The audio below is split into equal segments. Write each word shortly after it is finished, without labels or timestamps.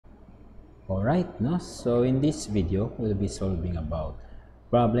Alright, no? So in this video, we'll be solving about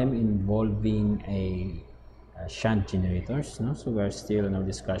problem involving a shunt generators, no? So we're still in our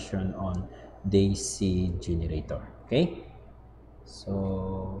discussion on DC generator, okay?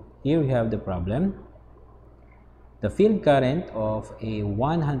 So here we have the problem. The field current of a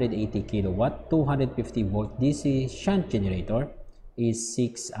 180 kilowatt 250 volt DC shunt generator is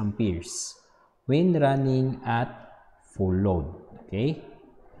 6 amperes when running at full load, okay,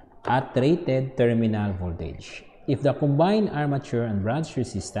 at rated terminal voltage. If the combined armature and branch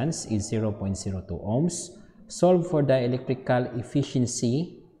resistance is 0.02 ohms, solve for the electrical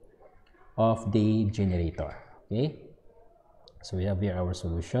efficiency of the generator. Okay, so we have here our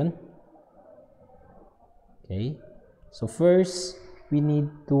solution. Okay, so first we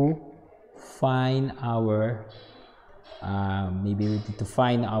need to find our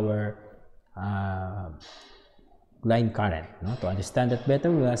line current, no? To understand that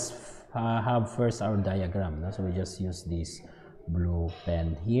better, we must have first our diagram, no? So we just use this blue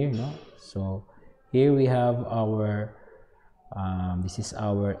pen here, no? So here we have our this is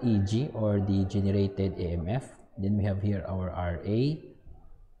our EG, or the generated EMF. Then we have here our RA.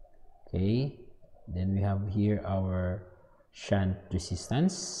 Okay, then we have here our shunt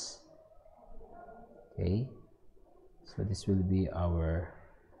resistance. Okay, so this will be our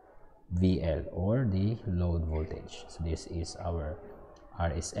VL, or the load voltage. So this is our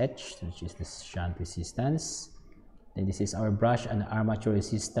RSH, which is the shunt resistance. Then this is our brush and armature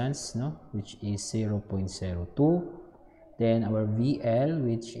resistance, no, which is 0.02. Then our VL,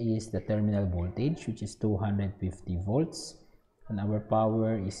 which is the terminal voltage, which is 250 volts. And our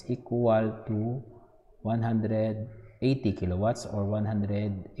power is equal to 180 kilowatts, or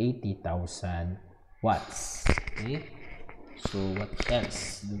 180,000 watts. Okay, so what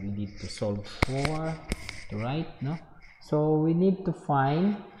else do we need to solve for? Right, no? So we need to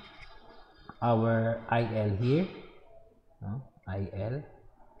find our IL here, no? IL.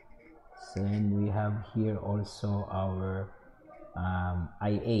 So then we have here also our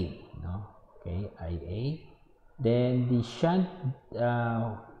IA, no? Okay, IA. Then the shunt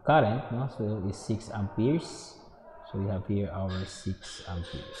current, no, so is 6 amperes. So we have here our 6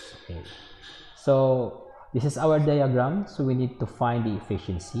 amperes. Okay, so this is our diagram. So we need to find the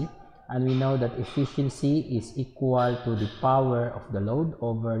efficiency, and we know that efficiency is equal to the power of the load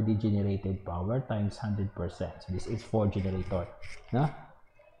over the generated power times 100%. So this is for generator, no?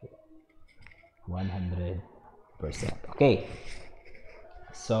 100%. Okay,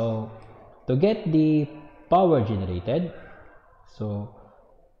 so to get the power generated, so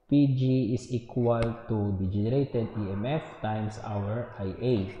PG is equal to the generated EMF times our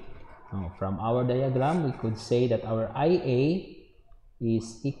IA. Now, from our diagram, we could say that our IA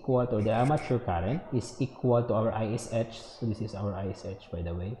is equal to the armature current is equal to our ISH. So this is our ISH, by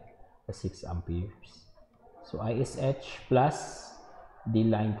the way, the 6 amperes. So ISH plus the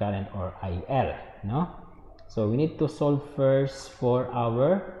line current, or IL, no? So we need to solve first for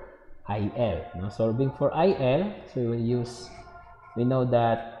our IL, no? Solving for IL, so we know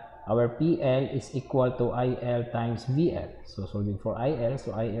that our PL is equal to IL times VL. So solving for IL,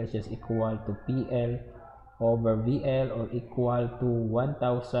 so IL is just equal to PL over VL, or equal to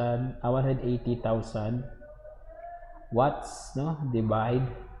 180,000 watts, no, divide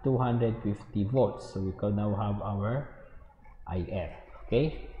 250 volts. So we can now have our IL.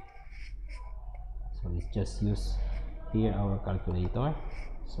 Okay, so let's just use here our calculator.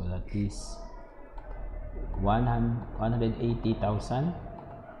 So that is 180,000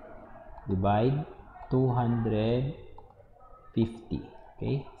 divide 250.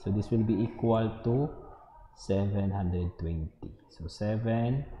 Okay, so this will be equal to 720. So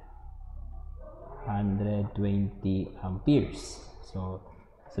 720 amperes. So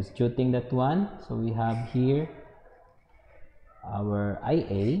substituting that one, so we have here our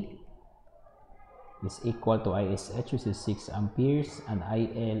IA is equal to ISH, which is 6 amperes, and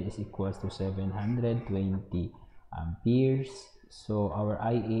IL is equal to 720 amperes. So our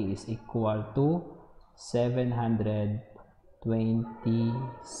IA is equal to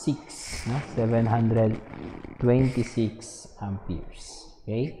 726, no? 726 amperes.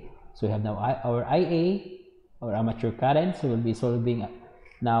 Okay, so we have now our IA, or armature current. So we'll be solving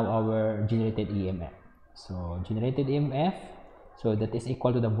now our generated EMF. So generated EMF, so that is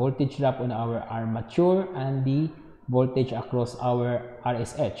equal to the voltage drop on our armature and the voltage across our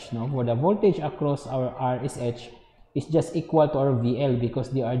RSH. No, for the voltage across our RSH is just equal to our VL,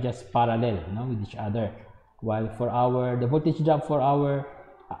 because they are just parallel, no, with each other. While for the voltage drop for our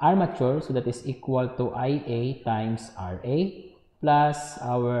armature, so that is equal to IA times RA plus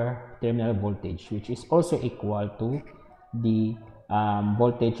our terminal voltage, which is also equal to the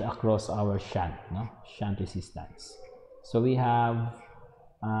voltage across our shunt, no? Shunt resistance. So we have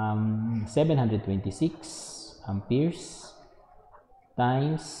 726 amperes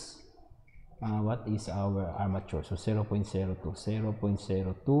times what is our armature? So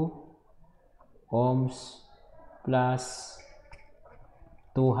 0.02 ohms plus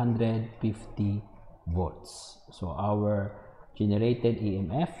 250 volts. So our generated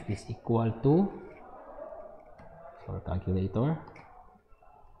EMF is equal to, so calculator,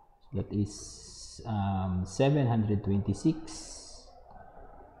 so that is 726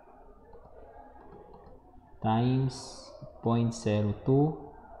 times 0.02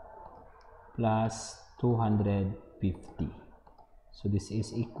 plus 250. So this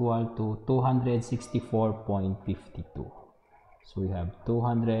is equal to 264.52. So we have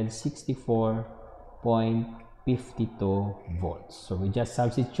 264.52 volts. So we just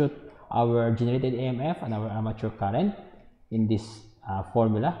substitute our generated EMF and our armature current in this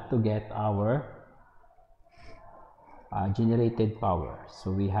formula to get our generated power.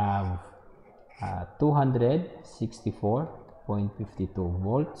 So we have 264.52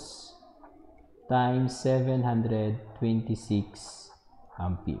 volts times 726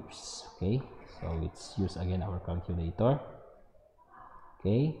 amperes. Okay, so let's use again our calculator.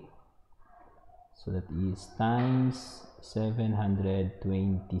 Okay, so that is times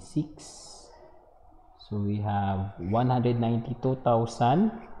 726. So we have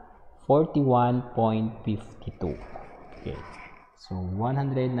 192,041.52. Okay, so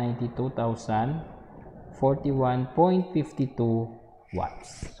 192,041.52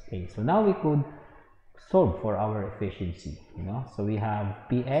 watts. Okay, so now we could solve for our efficiency, so we have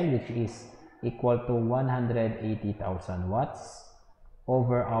PL, which is equal to 180,000 watts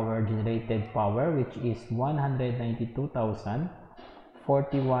over our generated power, which is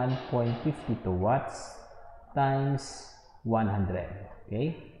 192,041.52 watts times 100.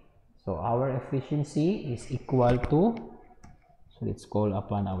 Okay, so our efficiency is equal to, so let's call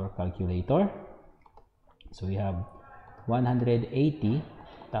upon our calculator. So we have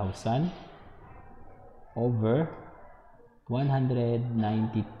 180,000 over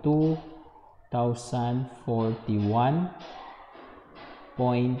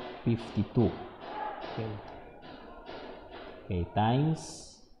 192,041.52. Okay,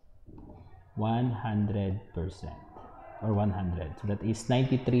 times 100% or 100. So that is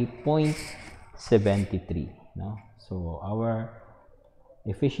 93.73. No? So our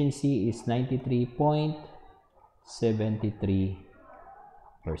efficiency is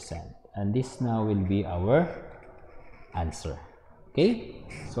 93.73%. And this now will be our answer. Okay,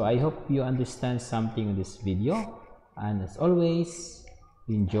 so I hope you understand something in this video, and as always,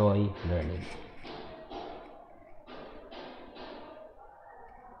 enjoy learning.